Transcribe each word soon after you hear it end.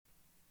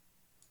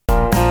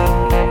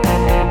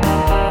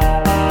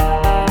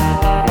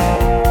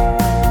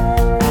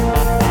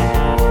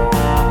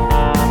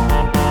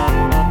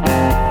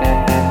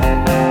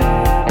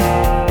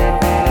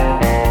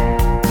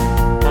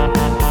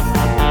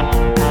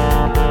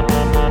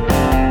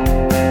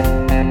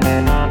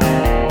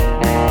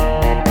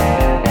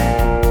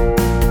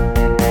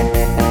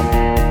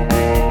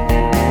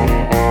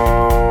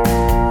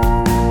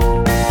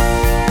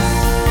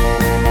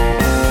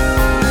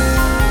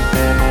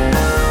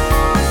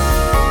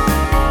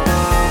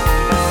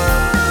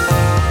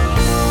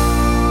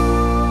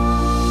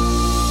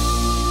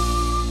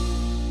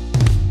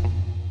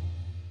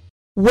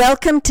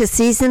Welcome to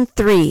Season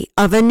 3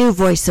 of A New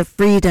Voice of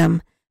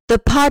Freedom, the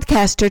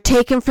podcast are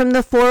taken from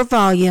the 4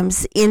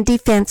 volumes In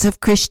Defense of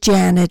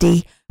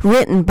Christianity,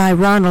 written by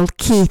Ronald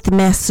Keith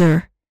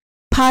Messer.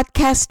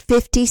 Podcast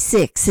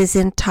 56 is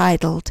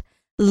entitled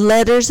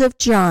Letters of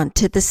John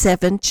to the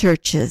 7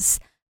 Churches,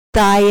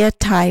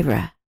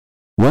 Thyatira.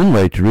 One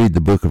way to read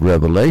the book of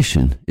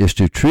Revelation is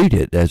to treat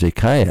it as a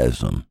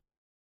chiasm.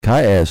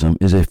 Chiasm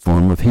is a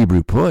form of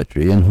Hebrew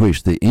poetry in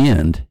which the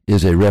end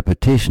is a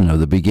repetition of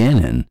the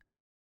beginning.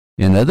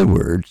 In other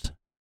words,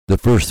 the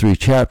first 3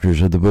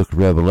 chapters of the book of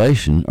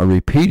Revelation are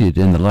repeated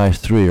in the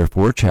last 3 or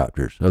 4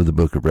 chapters of the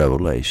book of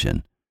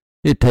Revelation.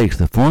 It takes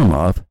the form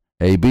of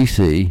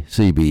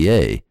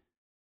ABCCBA.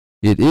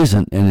 It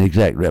isn't an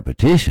exact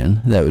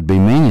repetition, that would be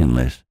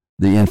meaningless.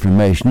 The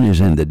information is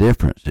in the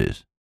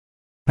differences.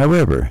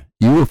 However,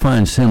 you will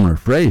find similar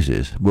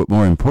phrases, but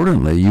more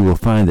importantly, you will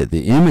find that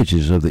the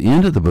images of the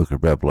end of the book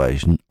of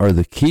Revelation are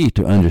the key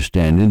to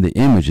understanding the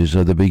images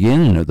of the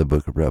beginning of the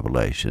book of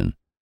Revelation.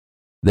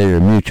 They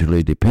are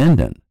mutually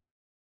dependent.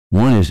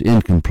 One is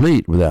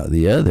incomplete without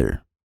the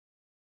other.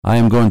 I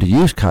am going to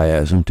use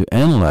chiasm to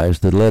analyze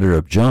the letter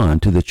of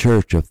John to the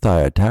church of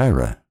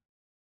Thyatira.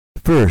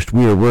 First,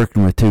 we are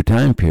working with 2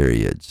 time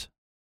periods.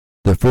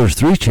 The first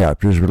 3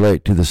 chapters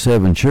relate to the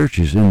 7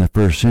 churches in the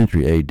 1st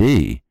century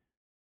A.D.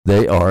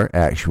 They are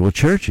actual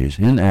churches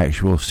in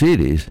actual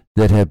cities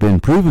that have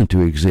been proven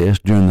to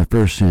exist during the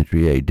 1st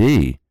century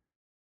A.D.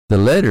 The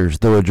letters,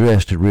 though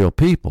addressed to real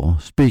people,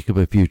 speak of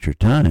a future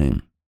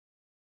time.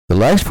 The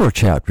last 4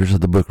 chapters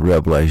of the book of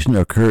Revelation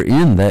occur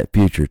in that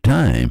future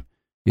time.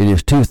 It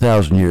is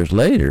 2,000 years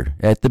later,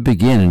 at the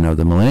beginning of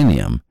the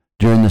Millennium,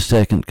 during the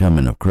second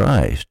coming of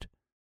Christ.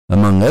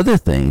 Among other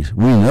things,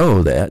 we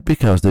know that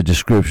because the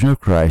description of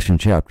Christ in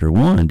chapter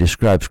 1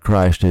 describes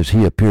Christ as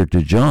he appeared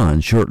to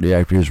John shortly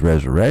after his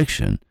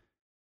resurrection,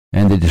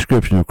 and the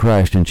description of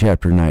Christ in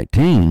chapter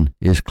 19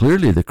 is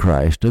clearly the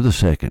Christ of the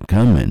second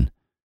coming.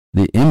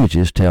 The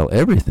images tell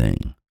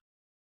everything.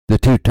 The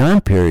 2 time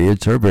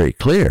periods are very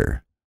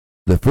clear.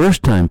 The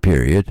first time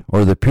period,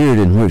 or the period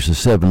in which the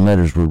 7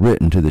 letters were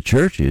written to the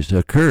churches,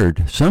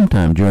 occurred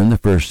sometime during the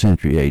 1st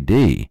century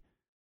A.D.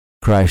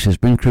 Christ has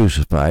been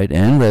crucified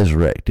and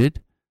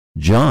resurrected.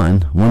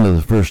 John, one of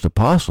the first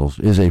apostles,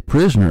 is a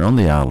prisoner on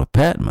the Isle of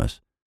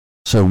Patmos,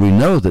 so we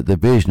know that the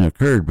vision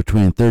occurred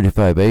between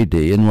 35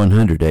 A.D. and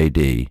 100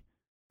 A.D.,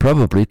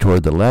 probably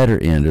toward the latter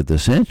end of the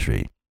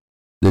century.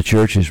 The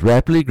church is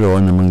rapidly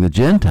growing among the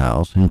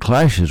Gentiles and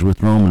clashes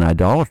with Roman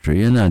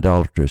idolatry and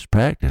idolatrous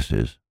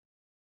practices.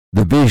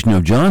 The vision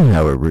of John,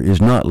 however,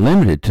 is not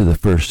limited to the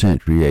 1st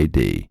century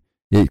A.D.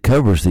 It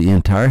covers the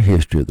entire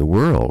history of the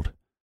world.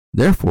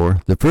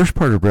 Therefore, the first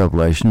part of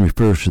Revelation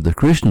refers to the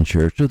Christian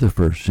church of the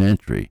 1st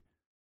century.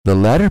 The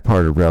latter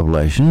part of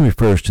Revelation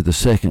refers to the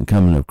second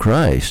coming of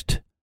Christ,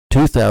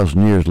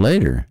 2,000 years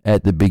later,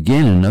 at the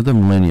beginning of the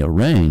millennial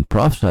reign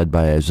prophesied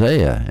by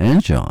Isaiah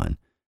and John,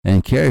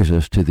 and carries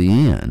us to the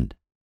end.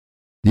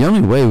 The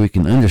only way we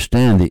can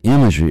understand the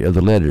imagery of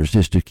the letters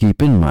is to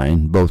keep in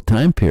mind both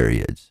time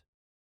periods.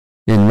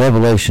 In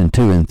Revelation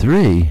 2 and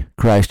 3,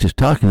 Christ is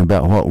talking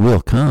about what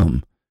will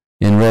come.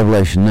 In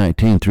Revelation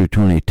 19 through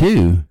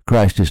 22,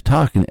 Christ is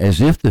talking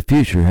as if the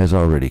future has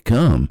already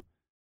come.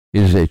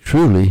 It is a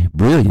truly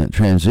brilliant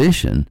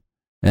transition,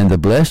 and the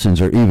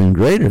blessings are even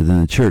greater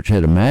than the church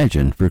had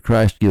imagined, for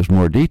Christ gives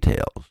more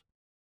details.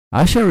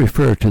 I shall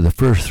refer to the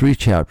first 3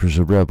 chapters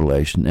of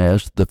Revelation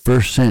as the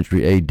 1st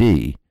century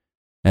A.D.,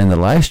 and the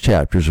last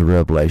chapters of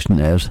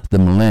Revelation as the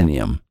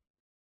Millennium.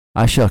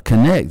 I shall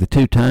connect the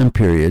 2 time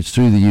periods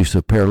through the use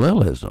of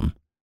parallelism.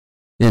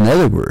 In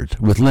other words,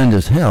 with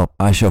Linda's help,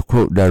 I shall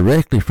quote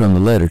directly from the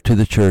letter to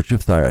the church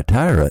of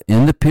Thyatira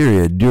in the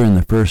period during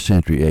the 1st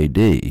century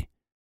A.D.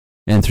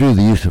 And through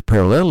the use of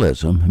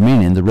parallelism,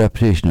 meaning the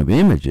repetition of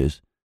images,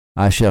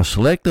 I shall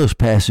select those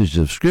passages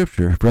of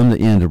Scripture from the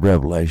end of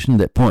Revelation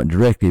that point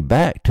directly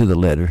back to the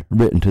letter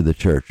written to the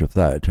church of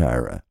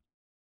Thyatira.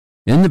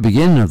 In the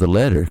beginning of the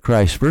letter,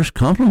 Christ first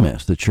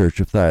compliments the church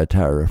of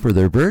Thyatira for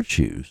their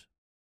virtues.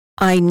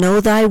 I know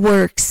thy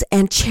works,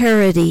 and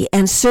charity,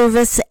 and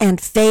service,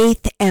 and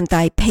faith, and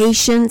thy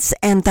patience,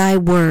 and thy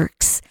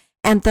works,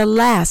 and the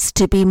last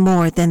to be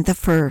more than the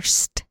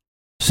first.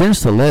 Since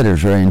the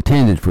letters are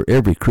intended for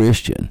every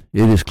Christian,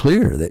 it is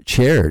clear that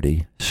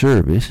charity,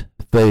 service,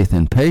 faith,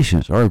 and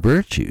patience are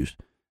virtues,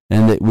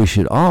 and that we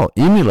should all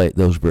emulate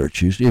those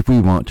virtues if we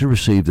want to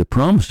receive the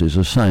promises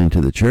assigned to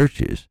the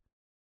churches.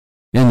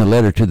 In the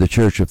letter to the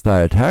church of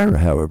Thyatira,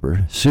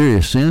 however,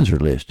 serious sins are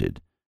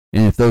listed.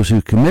 And if those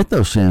who commit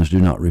those sins do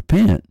not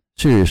repent,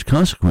 serious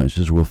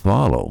consequences will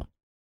follow.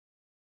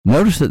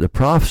 Notice that the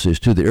prophecies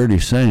to the early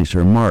saints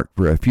are marked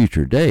for a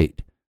future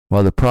date,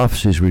 while the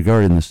prophecies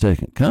regarding the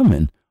second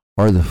coming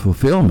are the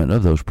fulfillment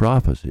of those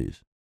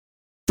prophecies.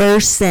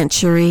 1st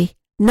century.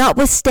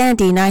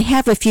 Notwithstanding, I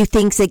have a few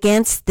things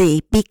against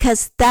thee,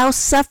 because thou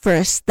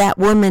sufferest that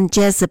woman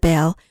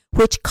Jezebel,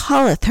 which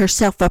calleth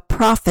herself a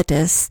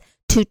prophetess,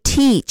 to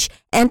teach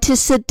and to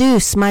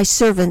seduce my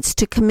servants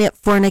to commit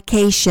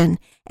fornication,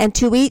 and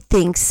to eat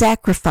things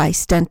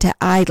sacrificed unto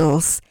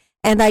idols,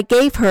 And I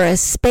gave her a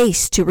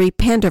space to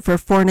repent of her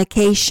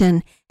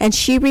fornication, and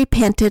she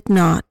repented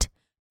not.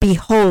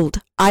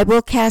 Behold, I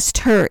will cast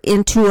her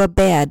into a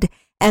bed,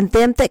 and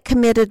them that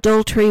commit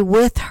adultery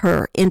with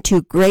her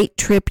into great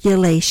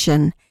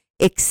tribulation,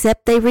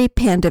 except they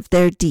repent of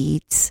their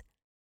deeds.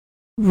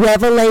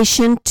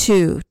 Revelation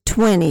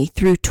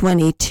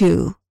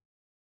 2:20-22.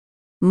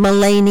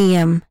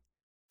 Millennium.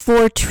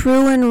 For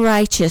true and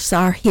righteous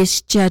are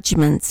his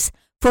judgments,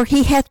 for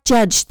he hath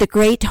judged the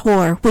great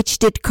whore which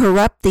did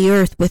corrupt the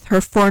earth with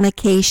her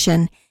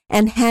fornication,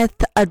 and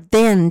hath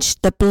avenged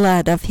the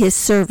blood of his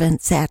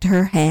servants at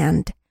her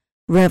hand.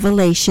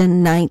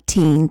 Revelation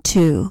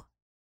 19:2.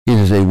 It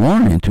is a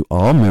warning to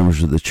all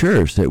members of the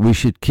church that we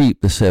should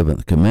keep the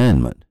seventh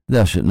commandment,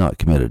 thou shalt not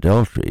commit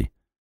adultery.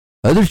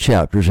 Other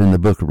chapters in the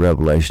book of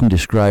Revelation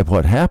describe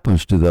what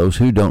happens to those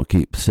who don't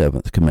keep the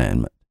seventh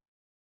commandment.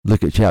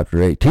 Look at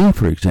chapter 18,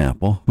 for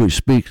example, which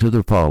speaks of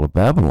the fall of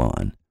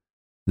Babylon.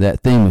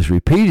 That theme is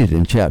repeated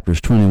in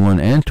chapters 21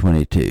 and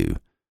 22.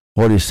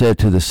 What is said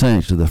to the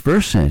saints of the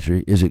first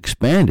century is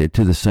expanded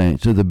to the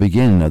saints of the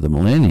beginning of the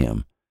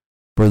millennium.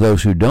 For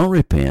those who don't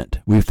repent,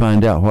 we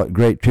find out what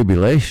great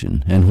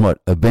tribulation and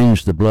what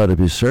avenge the blood of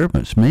his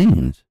servants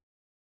means.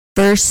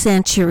 First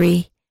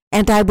century,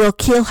 and I will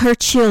kill her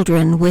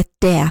children with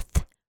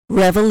death.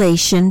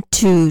 Revelation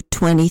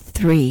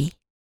 2:23.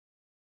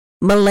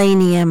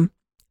 Millennium.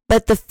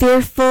 But the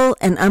fearful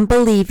and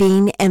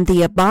unbelieving and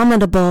the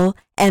abominable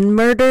and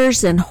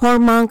murderers and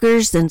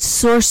whoremongers and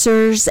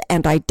sorcerers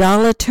and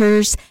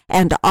idolaters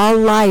and all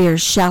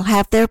liars shall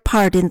have their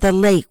part in the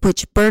lake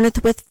which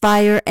burneth with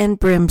fire and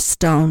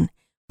brimstone,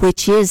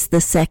 which is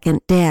the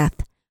second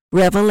death.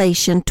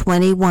 Revelation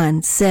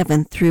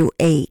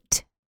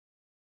 21:7-8.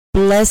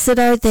 Blessed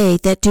are they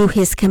that do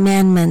his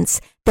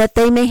commandments, that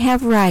they may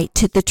have right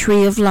to the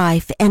tree of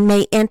life and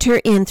may enter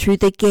in through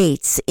the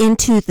gates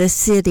into the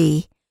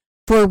city.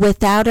 For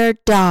without are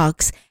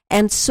dogs,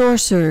 and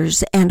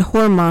sorcerers, and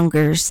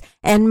whoremongers,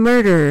 and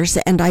murderers,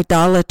 and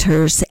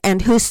idolaters,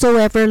 and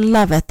whosoever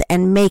loveth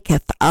and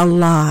maketh a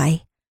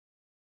lie.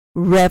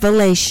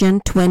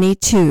 Revelation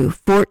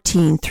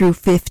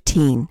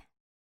 22:14-15.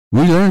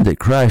 We learned that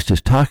Christ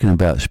is talking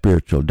about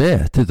spiritual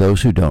death to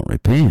those who don't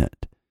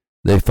repent.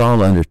 They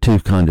fall under two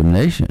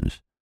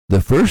condemnations.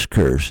 The first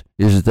curse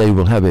is that they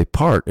will have a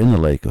part in the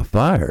lake of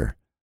fire.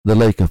 The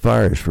lake of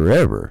fire is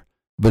forever.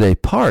 But a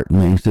part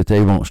means that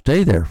they won't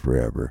stay there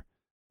forever.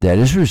 That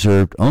is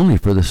reserved only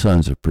for the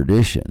sons of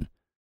perdition.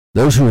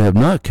 Those who have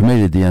not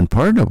committed the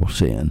unpardonable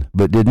sin,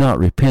 but did not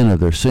repent of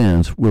their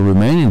sins, will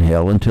remain in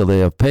hell until they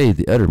have paid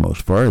the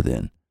uttermost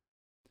farthing.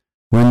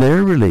 When they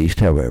are released,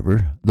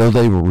 however, though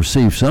they will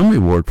receive some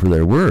reward for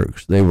their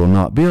works, they will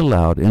not be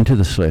allowed into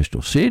the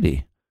celestial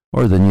city,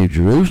 or the New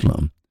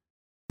Jerusalem.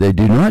 They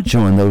do not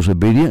join those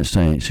obedient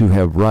saints who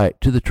have right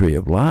to the tree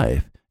of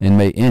life, and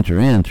may enter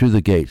in through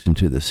the gates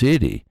into the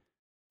city.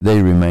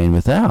 They remain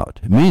without,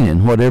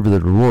 meaning whatever the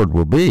reward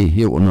will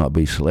be, it will not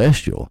be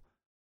celestial.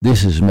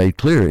 This is made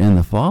clear in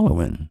the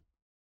following.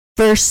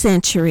 First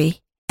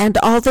century, and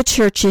all the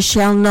churches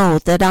shall know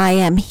that I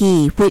am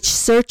he which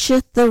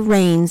searcheth the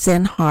reins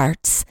and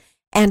hearts,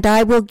 and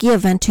I will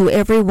give unto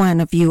every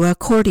one of you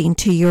according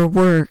to your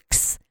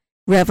works.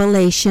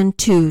 Revelation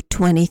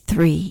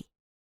 2:23.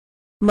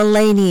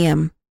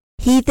 Millennium.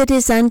 He that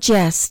is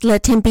unjust,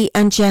 let him be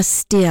unjust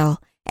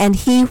still. And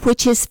he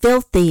which is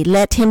filthy,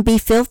 let him be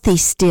filthy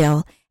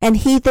still. And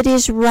he that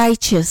is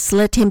righteous,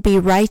 let him be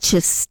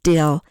righteous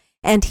still.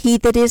 And he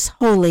that is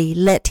holy,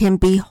 let him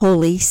be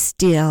holy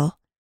still.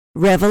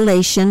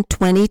 Revelation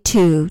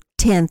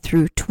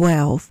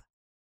 22:10-12.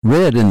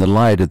 Read in the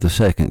light of the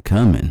second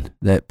coming,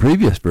 that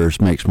previous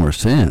verse makes more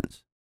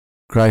sense.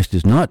 Christ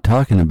is not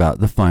talking about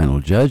the final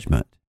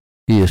judgment.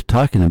 He is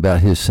talking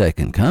about his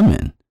second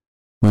coming.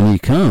 When he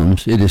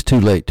comes, it is too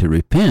late to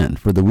repent,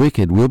 for the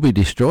wicked will be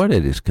destroyed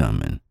at his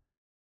coming.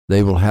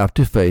 They will have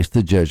to face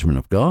the judgment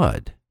of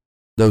God.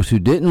 Those who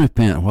didn't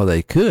repent while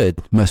they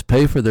could must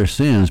pay for their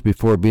sins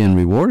before being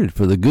rewarded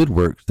for the good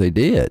works they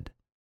did.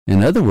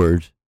 In other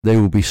words, they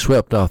will be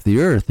swept off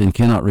the earth and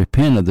cannot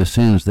repent of the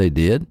sins they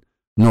did,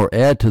 nor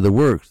add to the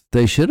works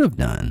they should have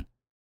done.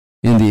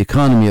 In the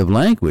economy of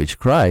language,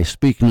 Christ,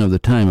 speaking of the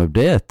time of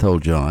death,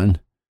 told John,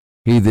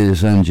 "He that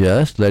is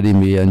unjust, let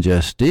him be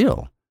unjust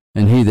still.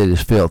 And he that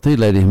is filthy,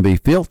 let him be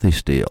filthy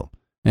still.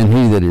 And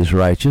he that is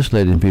righteous,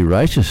 let him be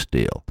righteous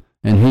still.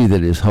 And he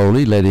that is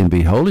holy, let him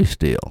be holy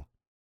still."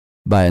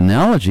 By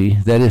analogy,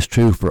 that is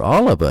true for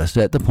all of us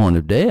at the point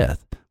of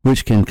death,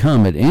 which can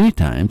come at any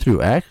time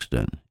through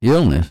accident,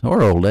 illness,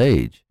 or old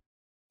age.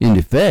 In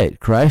effect,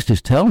 Christ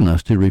is telling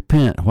us to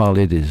repent while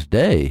it is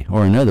day,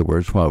 or in other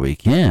words, while we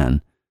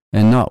can,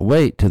 and not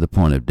wait to the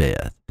point of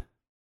death.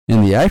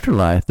 In the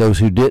afterlife, those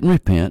who didn't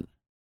repent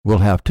will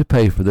have to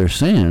pay for their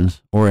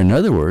sins, or in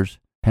other words,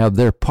 have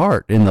their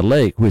part in the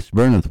lake which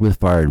burneth with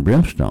fire and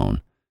brimstone,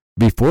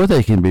 before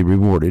they can be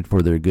rewarded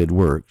for their good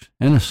works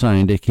and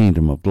assigned a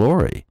kingdom of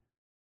glory.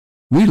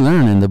 We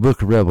learn in the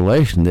book of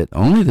Revelation that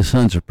only the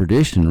sons of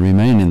perdition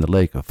remain in the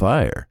lake of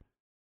fire.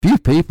 Few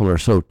people are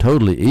so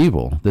totally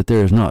evil that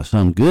there is not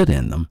some good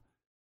in them,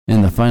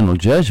 In the final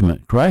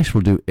judgment, Christ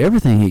will do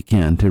everything he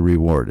can to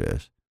reward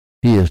us.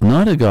 He is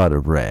not a God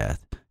of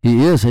wrath.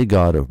 He is a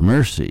God of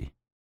mercy.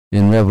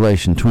 In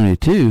Revelation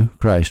 22,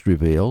 Christ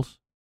reveals,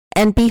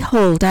 "And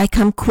behold, I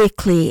come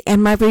quickly,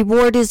 and my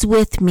reward is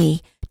with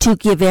me, to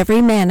give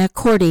every man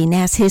according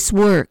as his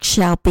work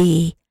shall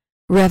be."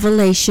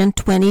 Revelation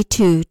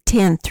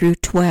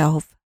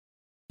 22:10-12.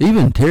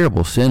 Even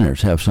terrible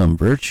sinners have some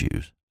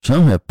virtues.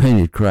 Some have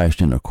painted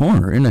Christ in a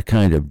corner in a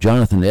kind of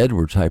Jonathan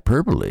Edwards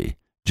hyperbole,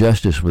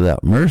 justice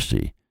without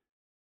mercy.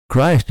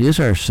 Christ is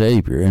our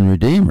Savior and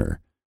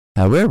Redeemer.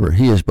 However,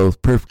 he is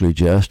both perfectly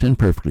just and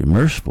perfectly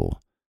merciful.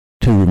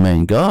 To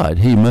remain God,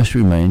 he must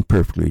remain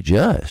perfectly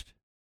just.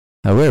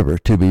 However,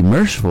 to be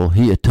merciful,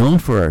 he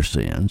atoned for our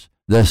sins,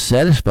 thus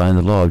satisfying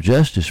the law of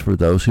justice for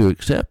those who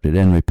accept it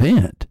and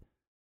repent.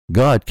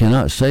 God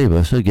cannot save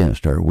us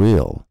against our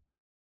will.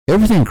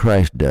 Everything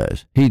Christ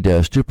does, he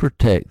does to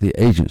protect the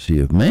agency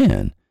of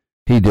man.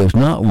 He does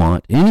not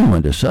want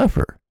anyone to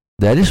suffer.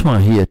 That is why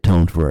he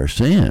atoned for our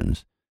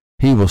sins.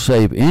 He will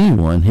save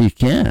anyone he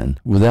can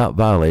without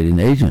violating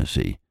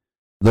agency.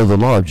 Though the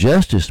law of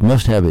justice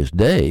must have its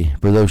day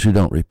for those who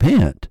don't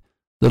repent,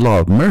 the law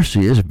of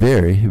mercy is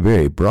very,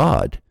 very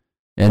broad.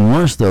 And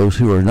once those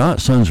who are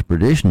not sons of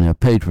perdition have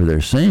paid for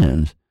their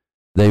sins,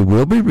 they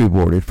will be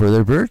rewarded for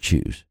their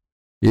virtues.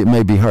 It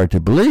may be hard to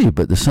believe,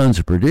 but the sons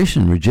of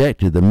perdition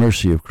rejected the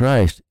mercy of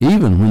Christ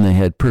even when they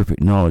had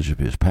perfect knowledge of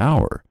his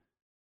power.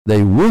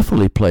 They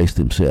willfully placed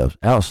themselves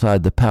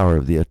outside the power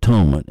of the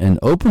atonement and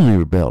openly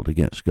rebelled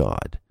against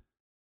God.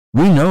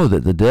 We know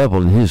that the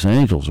devil and his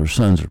angels are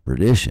sons of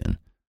perdition,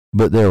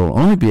 but there will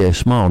only be a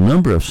small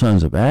number of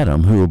sons of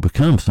Adam who will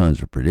become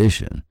sons of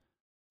perdition.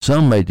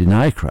 Some may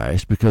deny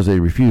Christ because they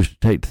refuse to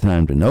take the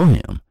time to know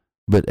him,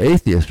 but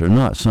atheists are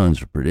not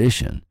sons of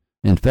perdition.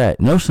 In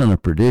fact, no son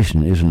of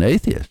perdition is an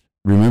atheist.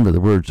 Remember the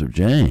words of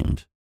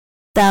James.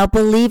 "Thou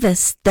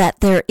believest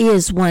that there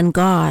is one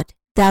God.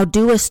 Thou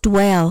doest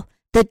well.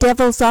 The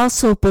devils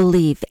also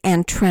believe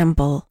and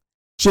tremble."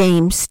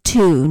 James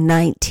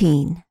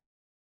 2:19.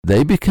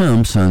 They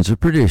become sons of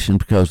perdition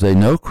because they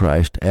know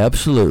Christ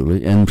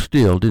absolutely and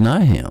still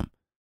deny him.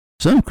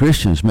 Some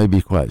Christians may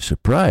be quite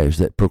surprised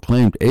that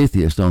proclaimed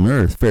atheists on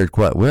earth fared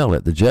quite well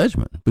at the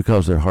judgment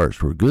because their hearts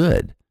were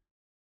good.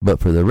 But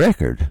for the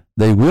record,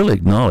 they will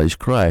acknowledge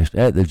Christ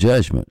at the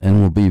judgment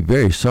and will be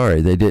very sorry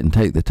they didn't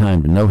take the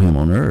time to know him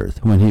on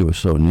earth when he was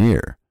so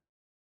near.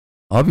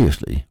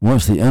 Obviously,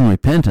 once the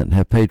unrepentant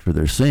have paid for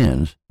their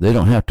sins, they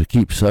don't have to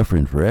keep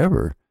suffering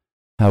forever.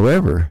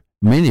 However,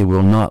 many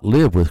will not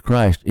live with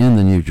Christ in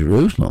the New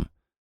Jerusalem.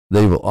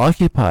 They will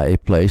occupy a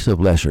place of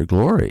lesser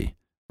glory.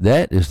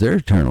 That is their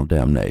eternal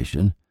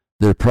damnation.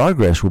 Their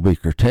progress will be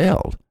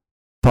curtailed.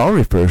 Paul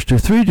refers to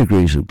 3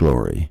 degrees of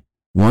glory,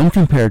 one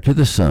compared to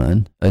the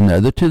sun,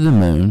 another to the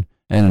moon,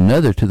 and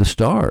another to the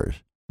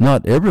stars.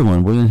 Not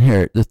everyone will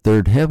inherit the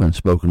third heaven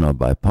spoken of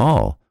by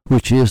Paul,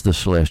 which is the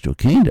celestial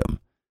kingdom.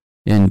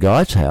 In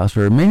God's house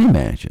are many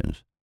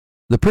mansions.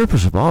 The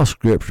purpose of all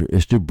Scripture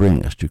is to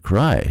bring us to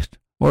Christ,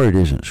 or it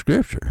isn't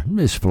Scripture,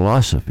 it's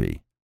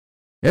philosophy.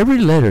 Every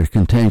letter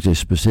contains a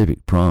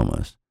specific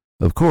promise.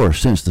 Of course,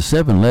 since the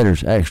 7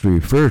 letters actually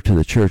refer to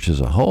the church as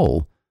a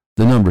whole,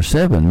 the number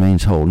 7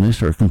 means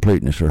wholeness or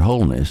completeness or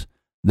wholeness,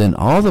 then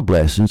all the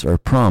blessings are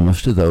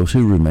promised to those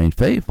who remain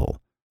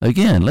faithful.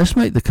 Again, let's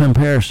make the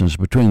comparisons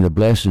between the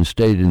blessings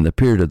stated in the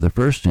period of the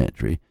 1st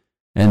century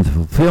and the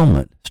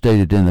fulfillment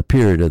stated in the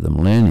period of the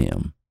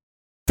millennium.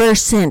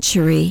 1st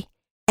century.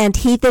 "And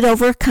he that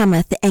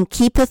overcometh and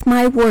keepeth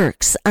my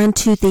works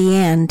unto the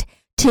end,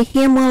 to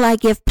him will I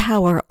give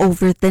power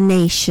over the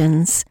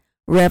nations."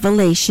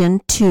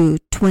 Revelation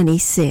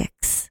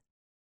 2:26.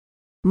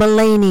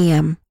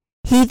 Millennium.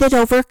 "He that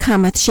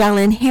overcometh shall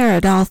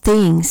inherit all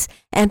things,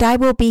 and I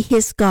will be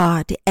his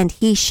God, and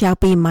he shall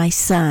be my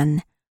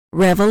son."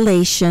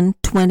 Revelation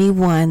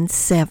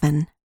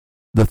 21:7.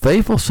 The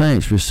faithful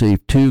saints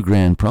receive 2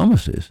 grand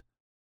promises.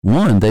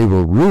 1, they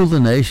will rule the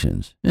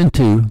nations, and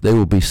 2, they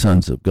will be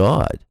sons of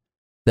God.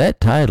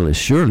 That title is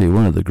surely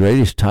one of the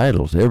greatest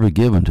titles ever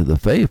given to the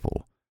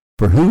faithful,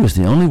 for who is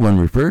the only one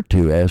referred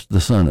to as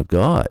the Son of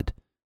God?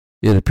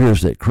 It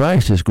appears that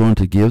Christ is going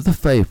to give the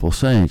faithful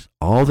saints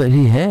all that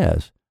he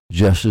has,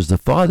 just as the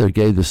Father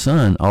gave the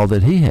Son all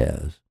that he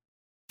has.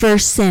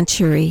 1st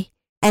century.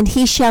 "And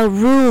he shall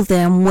rule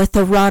them with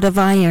a rod of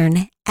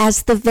iron.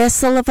 As the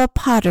vessel of a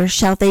potter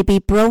shall they be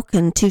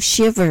broken to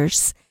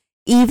shivers,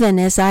 even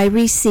as I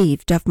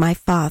received of my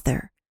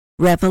Father."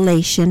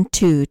 Revelation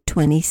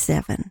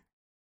 2:27.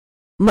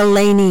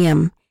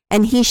 Millennium.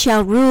 "And he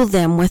shall rule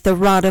them with a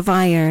rod of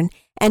iron,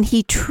 and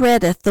he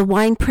treadeth the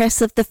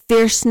winepress of the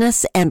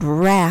fierceness and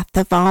wrath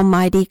of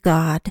Almighty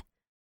God."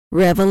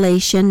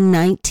 Revelation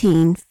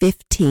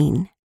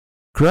 19:15.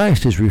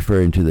 Christ is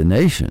referring to the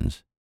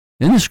nations.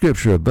 In the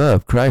scripture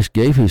above, Christ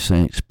gave his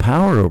saints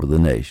power over the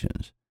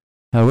nations.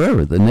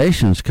 However, the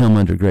nations come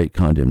under great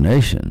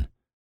condemnation.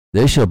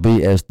 They shall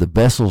be as the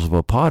vessels of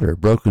a potter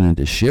broken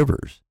into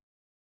shivers.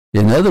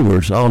 In other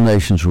words, all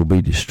nations will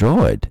be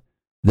destroyed.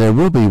 There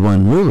will be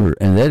one ruler,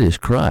 and that is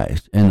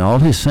Christ, and all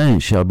his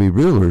saints shall be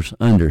rulers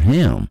under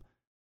him.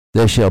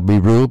 They shall be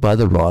ruled by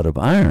the rod of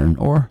iron,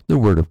 or the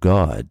word of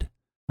God.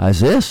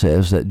 Isaiah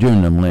says that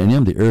during the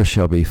millennium the earth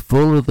shall be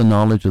full of the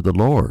knowledge of the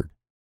Lord.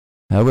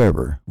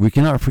 However, we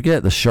cannot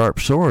forget the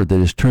sharp sword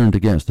that is turned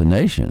against the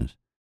nations.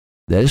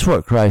 That is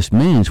what Christ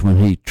means when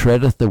he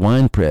treadeth the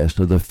winepress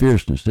of the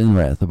fierceness and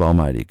wrath of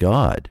Almighty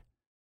God.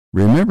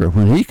 Remember,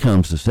 when he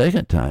comes the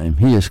second time,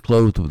 he is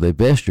clothed with a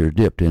vesture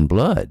dipped in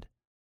blood.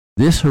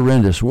 This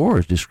horrendous war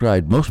is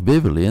described most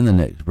vividly in the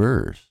next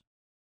verse.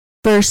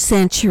 First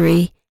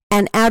century,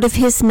 and out of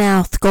his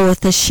mouth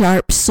goeth a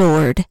sharp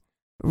sword.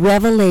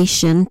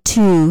 Revelation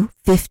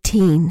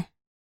 2:15.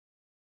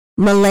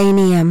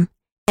 Millennium.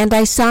 And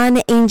I saw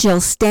an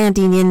angel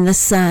standing in the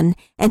sun,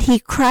 and he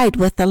cried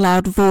with a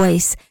loud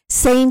voice,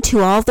 saying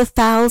to all the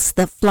fowls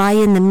that fly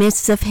in the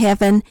midst of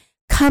heaven,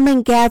 Come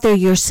and gather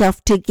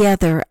yourself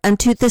together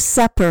unto the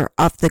supper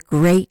of the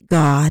great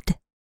God,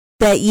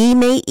 that ye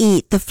may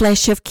eat the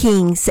flesh of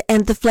kings,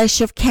 and the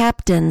flesh of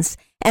captains,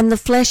 and the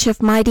flesh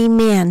of mighty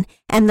men,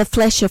 and the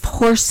flesh of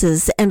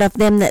horses, and of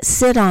them that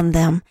sit on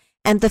them,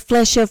 and the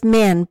flesh of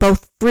men,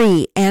 both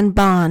free and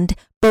bond,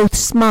 both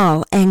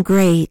small and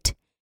great.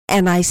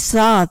 And I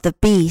saw the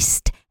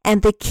beast,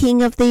 and the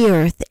king of the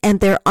earth, and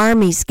their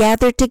armies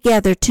gathered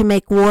together to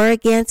make war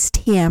against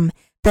him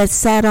that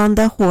sat on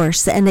the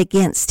horse, and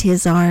against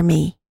his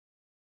army.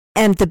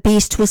 And the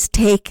beast was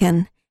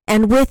taken,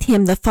 and with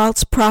him the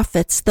false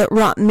prophets that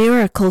wrought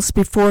miracles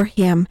before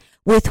him,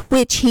 with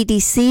which he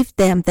deceived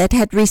them that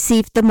had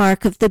received the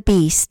mark of the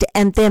beast,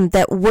 and them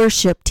that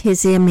worshipped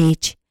his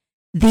image.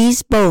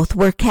 These both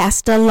were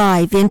cast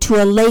alive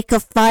into a lake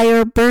of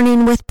fire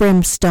burning with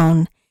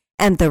brimstone,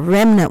 and the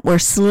remnant were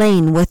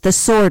slain with the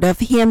sword of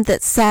him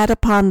that sat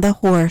upon the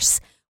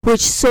horse,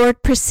 which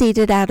sword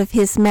proceeded out of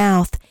his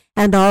mouth,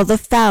 and all the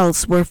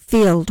fowls were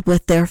filled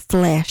with their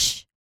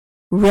flesh.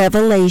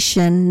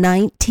 Revelation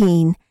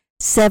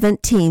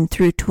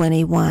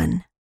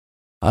 19:17-21.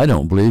 I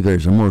don't believe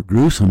there's a more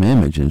gruesome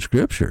image in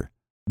Scripture.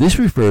 This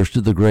refers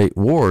to the great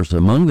wars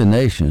among the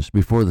nations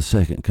before the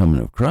second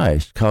coming of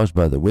Christ caused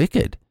by the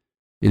wicked.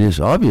 It is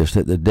obvious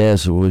that the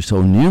deaths will be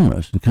so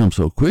numerous and come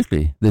so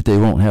quickly that they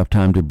won't have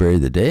time to bury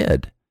the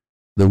dead.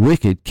 The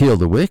wicked kill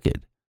the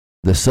wicked.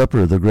 The supper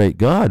of the great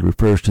God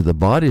refers to the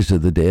bodies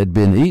of the dead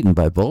being eaten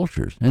by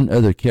vultures and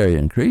other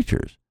carrion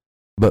creatures.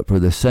 But for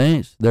the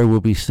saints, there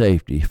will be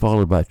safety,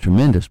 followed by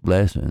tremendous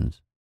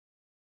blessings.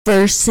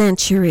 First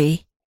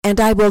century, and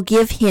I will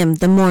give him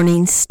the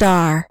morning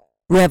star.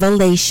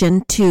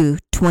 Revelation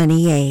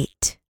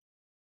 2:28.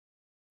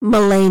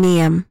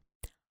 Millennium.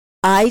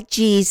 I,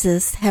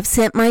 Jesus, have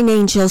sent mine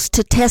angels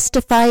to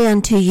testify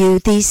unto you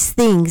these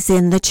things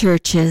in the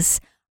churches.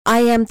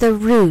 I am the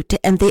root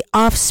and the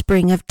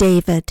offspring of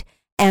David,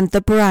 and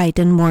the bright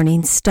and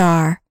morning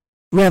star.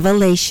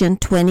 Revelation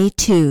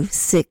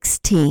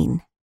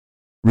 22:16.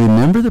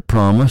 Remember the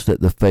promise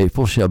that the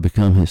faithful shall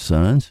become his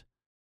sons?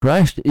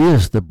 Christ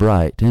is the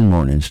bright and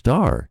morning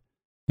star.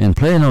 And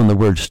playing on the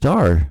word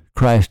star,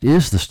 Christ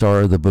is the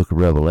star of the book of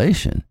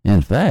Revelation.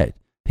 In fact,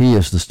 he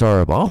is the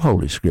star of all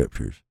Holy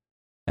Scriptures.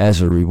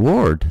 As a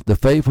reward, the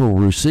faithful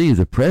will receive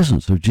the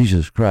presence of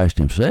Jesus Christ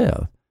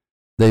himself.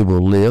 They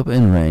will live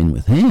and reign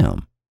with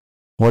him.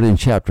 What in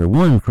chapter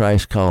 1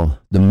 Christ called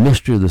the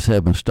mystery of the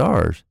seven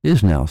stars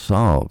is now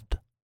solved.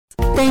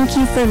 Thank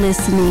you for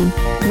listening.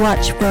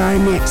 Watch for our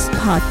next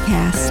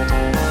podcast.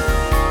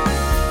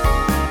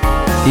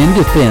 In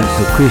Defense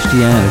of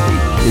Christianity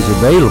is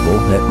available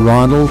at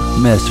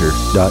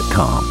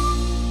ronaldmesser.com.